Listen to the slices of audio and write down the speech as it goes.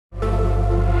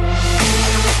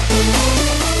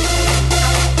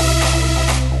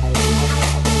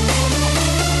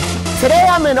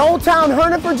I'm in Old Town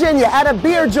Herndon, Virginia at a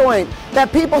beer joint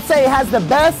that people say has the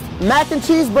best mac and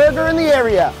cheese burger in the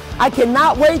area. I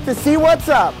cannot wait to see what's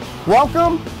up.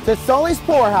 Welcome to Sully's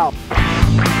Poorhouse.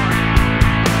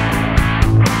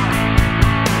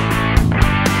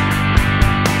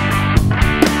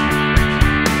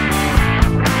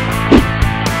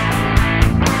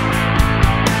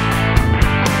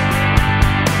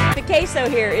 The queso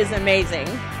here is amazing.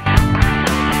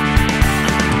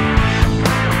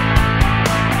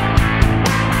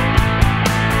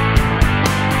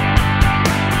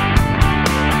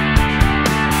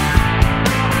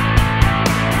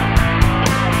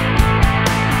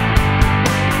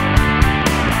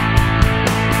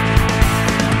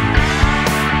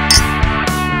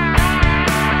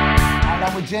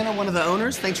 Jenna, one of the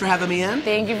owners, thanks for having me in.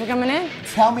 Thank you for coming in.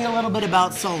 Tell me a little bit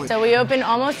about Sully. So we opened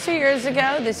almost 2 years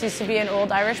ago. This used to be an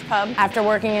old Irish pub. After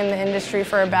working in the industry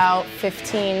for about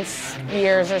 15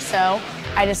 years or so,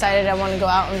 I decided I wanted to go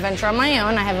out and venture on my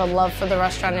own. I have a love for the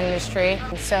restaurant industry.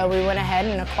 So we went ahead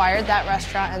and acquired that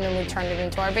restaurant, and then we turned it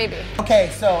into our baby.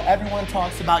 Okay, so everyone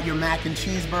talks about your mac and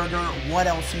cheese burger. What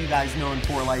else are you guys known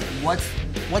for? Like,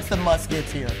 what's the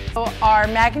must-gets here? So our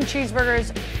mac and cheese burger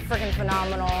is freaking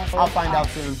phenomenal. I'll find out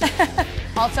soon.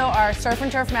 Also, our surf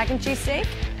and turf mac and cheese steak,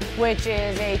 which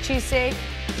is a cheese steak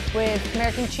with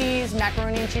American cheese,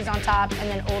 macaroni and cheese on top, and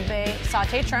then Old Bay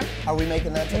sauteed shrimp. Are we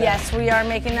making that today? Yes, we are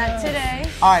making that today.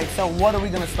 All right, so what are we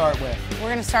going to start with? We're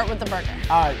going to start with the burger.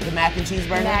 All right, the mac and cheese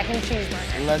burger? Mac and cheese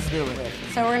burger. Let's do it.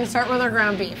 So we're going to start with our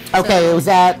ground beef. Okay, so, was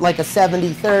that like a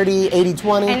 70-30,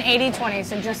 80-20? An 80-20,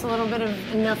 so just a little bit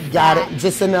of enough Got fat it,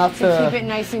 just enough to keep it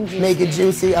nice and juicy. Make it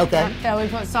juicy, okay. Yep. So we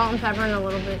put salt and pepper and a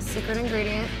little bit secret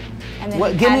ingredient. And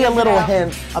then Give me a little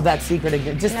hint of that secret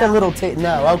ingredient. Just a little okay.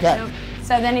 Nope.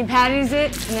 So then he patties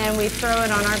it, and then we throw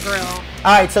it on our grill.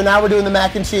 All right, so now we're doing the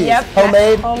mac and cheese. Yep.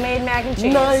 Homemade? Homemade mac and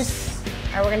cheese. Nice.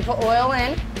 All right, we're going to put oil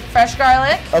in. Fresh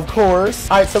garlic. Of course.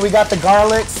 All right, so we got the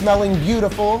garlic smelling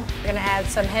beautiful. We're going to add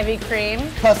some heavy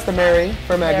cream. Customary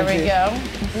for mac and cheese. There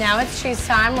we go. Now it's cheese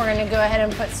time. We're going to go ahead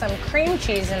and put some cream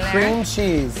cheese in there. Cream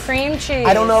cheese. Cream cheese.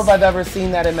 I don't know if I've ever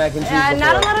seen that in mac and cheese before.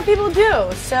 Not a lot of people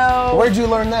do. So. Where'd you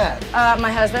learn that?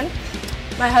 My husband.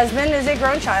 My husband is a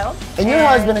grown child. And your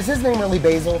husband, is his name really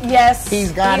Basil? Yes.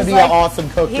 He's got to be an awesome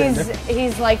cook.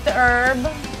 He's like the herb,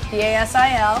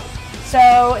 B-A-S-I-L.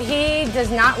 So he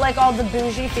does not like all the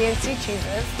bougie fancy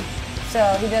cheeses. So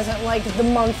he doesn't like the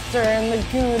Munster and the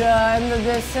Gouda and the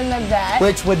this and the that.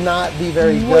 Which would not be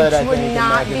very good, I think, Which would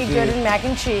not be good in mac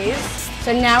and cheese.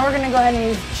 So now we're going to go ahead and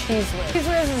use Cheese Whiz. Cheese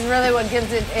Whiz is really what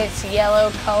gives it its yellow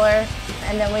color.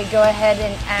 And then we go ahead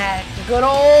and add good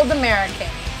old American.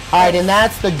 All right, and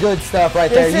that's the good stuff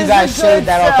right there. You guys showed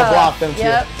that off the block, don't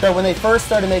you? So when they first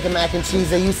started making mac and cheese,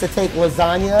 they used to take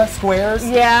lasagna squares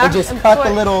and just cut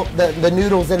the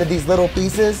noodles into these little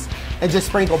pieces and just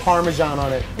sprinkle Parmesan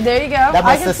on it. There you go.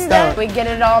 I can see that. We get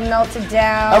it all melted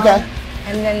down. Okay.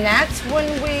 And then that's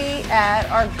when we add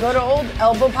our good old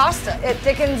elbow pasta. It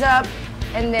thickens up.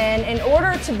 And then in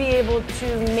order to be able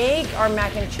to make our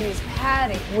mac and cheese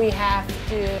patty, we have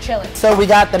to chill it. So we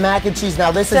got the mac and cheese.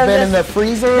 Now this has been in the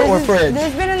freezer or fridge? This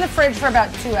has been in the fridge for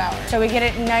about 2 hours. So we get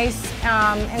it nice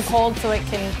and cold so it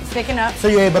can thicken up. So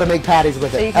you're able to make patties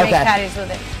with it? So you can make patties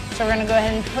with it. So we're gonna go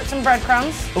ahead and put some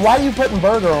breadcrumbs. Why are you putting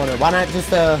burger on it? Why not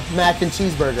just a mac and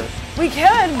cheeseburger? We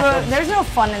could, but there's no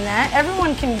fun in that.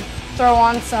 Everyone can throw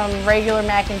on some regular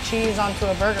mac and cheese onto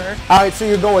a burger. All right, so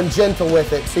you're going gentle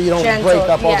with it, so you don't break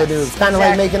up all the noodles. Kind of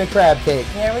like making a crab cake.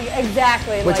 There we go.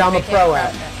 Exactly. Which I'm a pro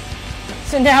at.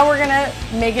 So now we're gonna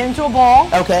make it into a ball.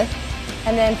 Okay.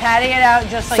 And then patty it out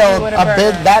just like you would a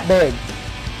burger. That big.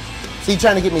 So you're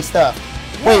trying to get me stuffed.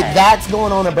 Yeah. Wait, that's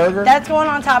going on a burger? That's going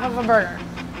on top of a burger.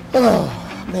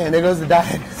 Oh, man, there goes the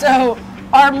diet. So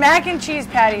our mac and cheese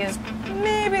patty is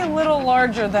maybe a little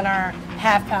larger than our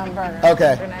half-pound burger.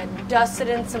 Okay. We're gonna dust it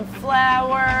in some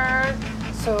flour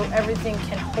so everything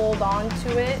can hold on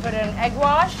to it. Put it in egg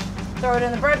wash, throw it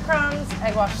in the breadcrumbs,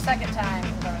 egg wash a second time.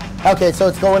 Okay, so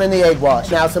it's going in the egg wash.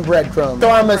 Now some breadcrumbs.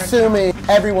 So I'm assuming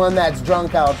everyone that's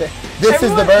drunk out there, this is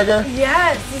the burger?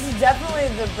 Yes, this is definitely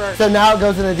the burger. So now it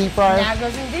goes in the deep fryer? Now it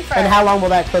goes in the deep fryer. And how long will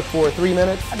that cook for? 3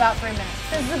 minutes? About 3 minutes.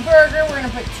 This is the burger. We're gonna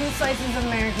put 2 slices of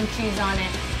American cheese on it.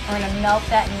 We're gonna melt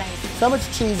that nice. So much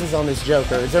cheese is on this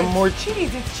joker. Is there more?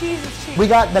 Cheese, it's cheese, it's cheese. We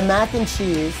got the mac and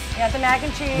cheese. We got the mac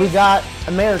and cheese. We got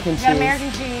American cheese. We got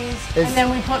American cheese. And then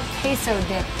we put queso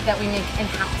dip that we make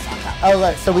in-house on top. Oh,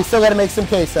 right. So we still gotta make some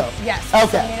queso. Yes. Okay.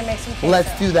 So we need to make some queso.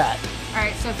 Let's do that. All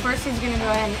right, so first he's gonna go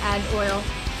ahead and add oil,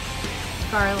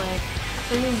 garlic,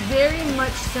 It is very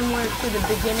much similar to the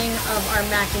beginning of our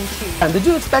mac and cheese. And did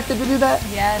you expect it to do that?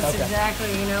 Yes, okay.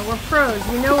 Exactly. You know, we're pros.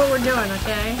 We know what we're doing,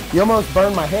 okay? You almost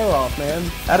burned my hair off, man.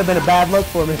 That'd have been a bad look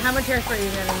for me. How much hairspray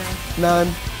you got in there? None.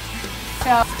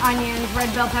 So, onions,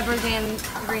 red bell peppers, and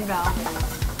green bell.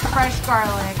 Fresh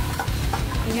garlic.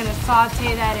 You're gonna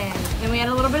saute that in. Then we add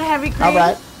a little bit of heavy cream. All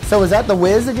right. So is that the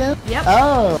whiz again? Yep.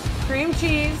 Oh. Cream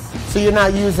cheese. So you're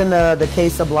not using the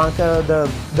queso blanca,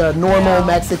 the normal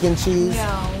Mexican cheese?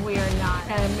 No, we are not.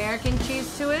 Add American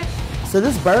cheese to it. So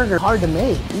this burger hard to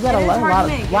make. You got a lot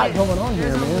going on here,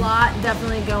 man. There's a lot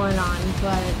definitely going on,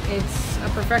 but it's a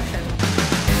perfection.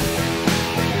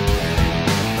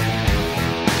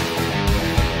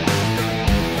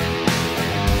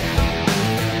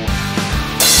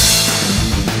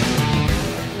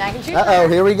 Mac and cheese. Uh-oh,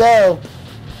 here we go.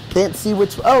 Can't see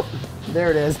which, oh, there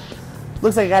it is.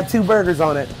 Looks like I got 2 burgers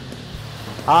on it.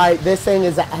 All right, this thing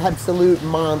is an absolute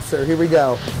monster. Here we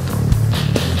go.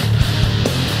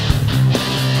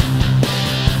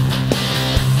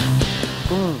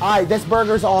 All right, this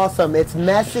burger's awesome. It's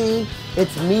messy,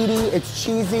 it's meaty, it's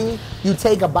cheesy. You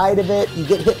take a bite of it, you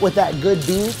get hit with that good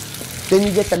beef. Then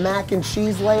you get the mac and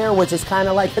cheese layer, which is kind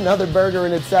of like another burger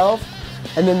in itself.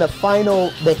 And then the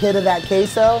hit of that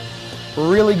queso,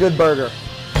 really good burger.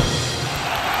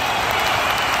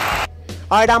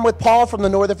 All right, I'm with Paul from the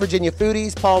Northern Virginia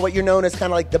Foodies. Paul, what you're known as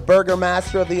kind of like the burger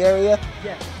master of the area.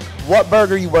 Yes. What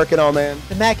burger are you working on, man?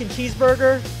 The mac and cheese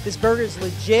burger. This burger is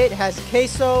legit. It has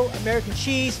queso, American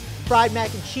cheese, fried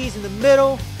mac and cheese in the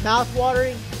middle,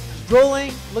 mouth-watering,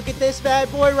 drooling. Look at this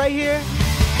bad boy right here.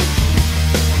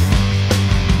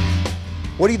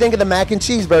 What do you think of the mac and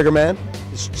cheese burger, man?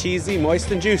 It's cheesy,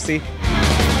 moist, and juicy. All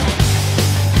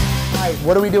right,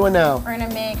 what are we doing now? We're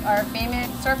gonna make our famous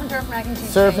surf and turf mac and cheese.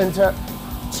 Surf and turf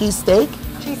cheesesteak?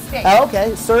 Cheesesteak. Oh,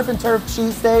 okay, surf and turf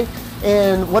cheesesteak.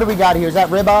 And what do we got here? Is that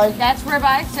ribeye? That's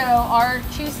ribeye. So our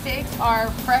cheesesteaks are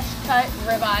fresh cut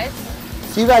ribeyes.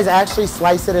 So you guys actually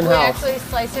slice it in-house? We actually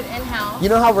slice it in-house. You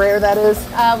know how rare that is?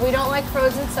 We don't like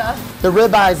frozen stuff. The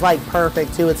ribeye is like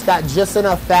perfect too. It's got just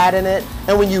enough fat in it.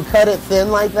 And when you cut it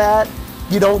thin like that,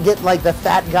 you don't get like the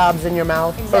fat gobs in your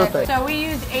mouth. Exactly. Perfect. So we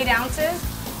use 8 ounces.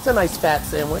 It's a nice fat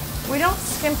sandwich. We don't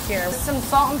skimp here. Some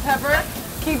salt and pepper,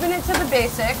 keeping it to the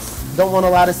basics. Don't want a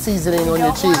lot of seasoning on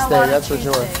your cheesesteak, that's for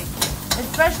sure.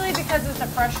 Especially because it's a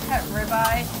fresh cut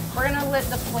ribeye, we're gonna let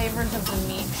the flavors of the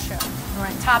meat show. We're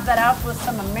gonna top that out with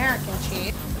some American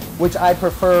cheese. Which I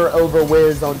prefer over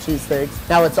whiz on cheesesteaks.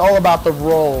 Now it's all about the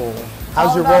roll.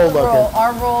 How's your roll looking?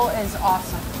 Our roll is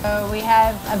awesome. So we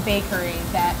have a bakery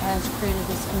that has created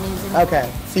this amazing roll.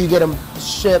 Okay, so you get them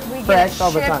shipped fresh all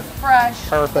the time? Fresh,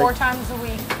 Perfect. 4 times a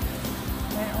week.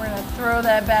 Then we're gonna throw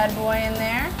that bad boy in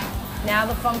there. Now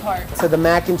the fun part. So the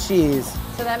mac and cheese.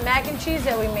 So that mac and cheese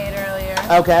that we made earlier.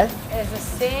 Okay. Is the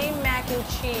same mac and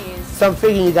cheese. So I'm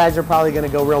thinking you guys are probably gonna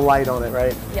go real light on it,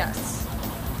 right? Yes.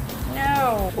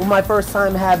 No. Well, my first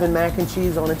time having mac and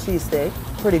cheese on a cheesesteak.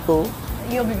 Pretty cool.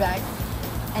 You'll be back.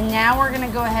 And now we're gonna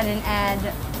go ahead and add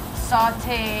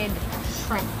sauteed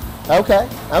shrimp. Okay,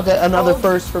 another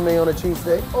first for me on a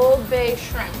cheesesteak. Old Bay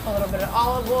shrimp. A little bit of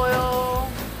olive oil.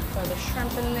 Throw the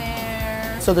shrimp in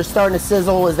there. So they're starting to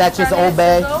sizzle. Is that just Old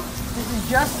Bay? This is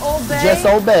just Old Bay. Just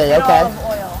Old Bay, and okay. Olive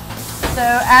oil. So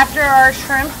after our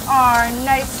shrimp are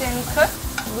nice and cooked,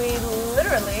 we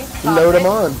literally load them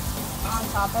on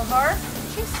top of our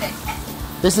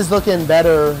cheesesteak. This is looking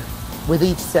better with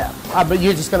each step. But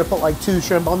you're just gonna put like 2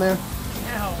 shrimp on there?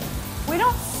 No, we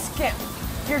don't skip.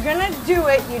 If you're gonna do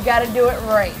it, you gotta do it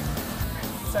right.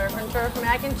 Surf and turf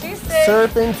mac and cheese steak.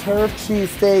 Surf and turf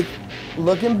cheesesteak,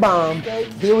 looking bomb.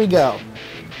 Here we go.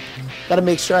 Gotta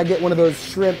make sure I get one of those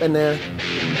shrimp in there.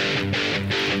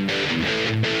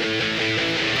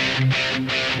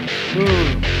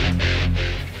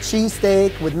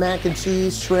 Cheesesteak with mac and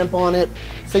cheese, shrimp on it.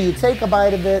 So you take a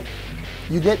bite of it,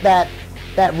 you get that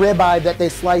ribeye that they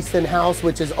sliced in-house,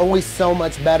 which is always so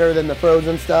much better than the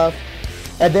frozen stuff.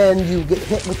 And then you get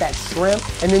hit with that shrimp,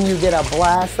 and then you get a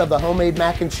blast of the homemade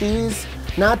mac and cheese.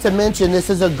 Not to mention, this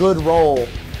is a good roll.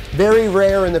 Very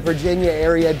rare in the Virginia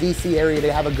area, DC area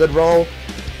to have a good roll.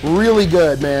 Really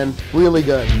good, man, really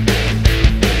good.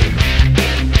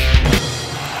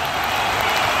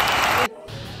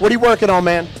 What are you working on,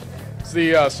 man? It's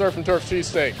the surf and turf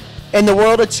cheesesteak. In the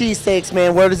world of cheesesteaks,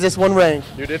 man, where does this one rank?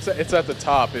 Dude, it's at the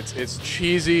top. It's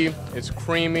cheesy, it's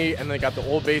creamy, and they got the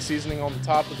Old Bay seasoning on the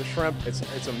top of the shrimp.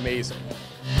 It's amazing.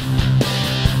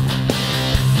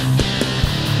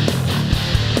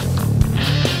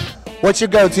 What's your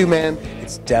go-to, man?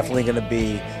 It's definitely going to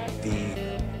be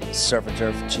the surf and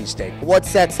turf cheesesteak. What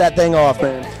sets that thing off,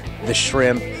 man? The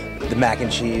shrimp, The mac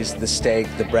and cheese, the steak,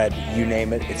 the bread, you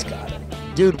name it, it's got it.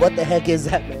 Dude, what the heck is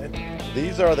that, man?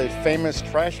 These are the famous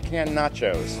trash can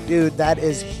nachos. Dude, that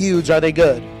is huge. Are they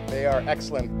good? They are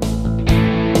excellent.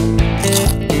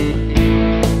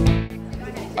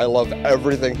 I love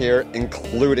everything here,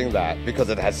 including that, because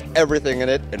it has everything in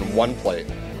it in one plate.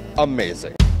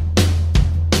 Amazing.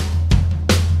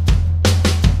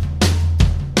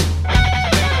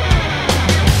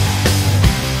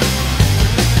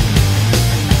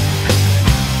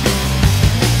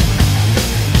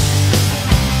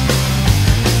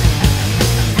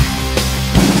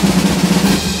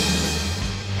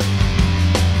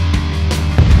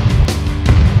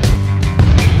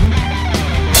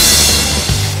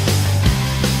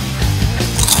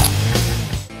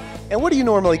 And what do you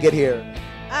normally get here?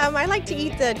 I like to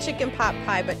eat the chicken pot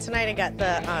pie, but tonight I got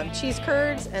the cheese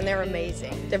curds, and they're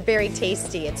amazing. They're very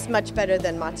tasty. It's much better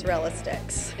than mozzarella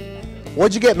sticks.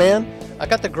 What'd you get, man? I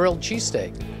got the grilled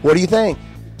cheesesteak. What do you think?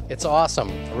 It's awesome.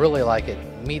 I really like it.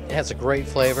 Meat has a great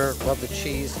flavor. Love the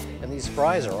cheese, and these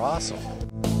fries are awesome.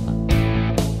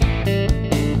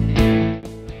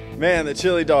 Man, the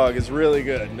chili dog is really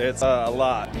good. It's a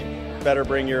lot. Better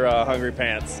bring your hungry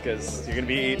pants because you're going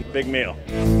to be eating a big meal.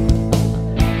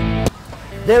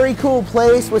 Very cool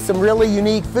place with some really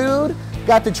unique food.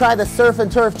 Got to try the surf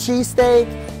and turf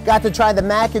cheesesteak. Got to try the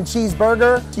mac and cheese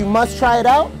burger. You must try it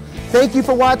out. Thank you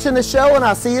for watching the show, and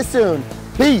I'll see you soon.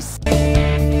 Peace.